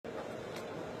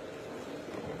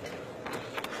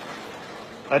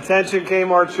Attention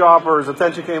Kmart shoppers,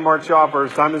 attention Kmart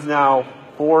shoppers. Time is now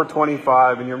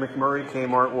 4:25 and your McMurray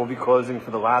Kmart will be closing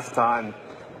for the last time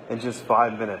in just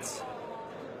 5 minutes.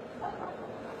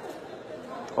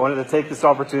 I wanted to take this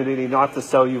opportunity not to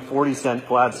sell you 40-cent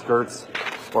plaid skirts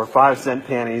or 5-cent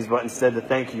panties, but instead to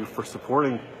thank you for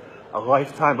supporting a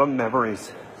lifetime of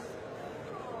memories.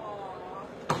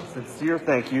 Sincere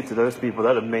thank you to those people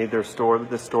that have made this store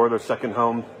their second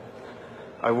home.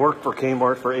 I worked for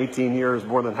Kmart for 18 years,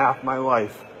 more than half my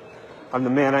life. I'm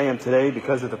the man I am today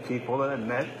because of the people that I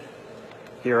met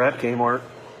here at Kmart.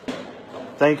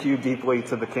 Thank you deeply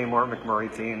to the Kmart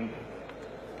McMurray team.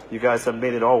 You guys have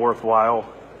made it all worthwhile.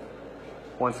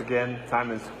 Once again,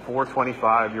 time is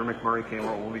 4:25. Your McMurray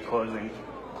Kmart will be closing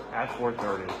at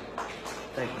 4:30.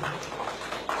 Thank you.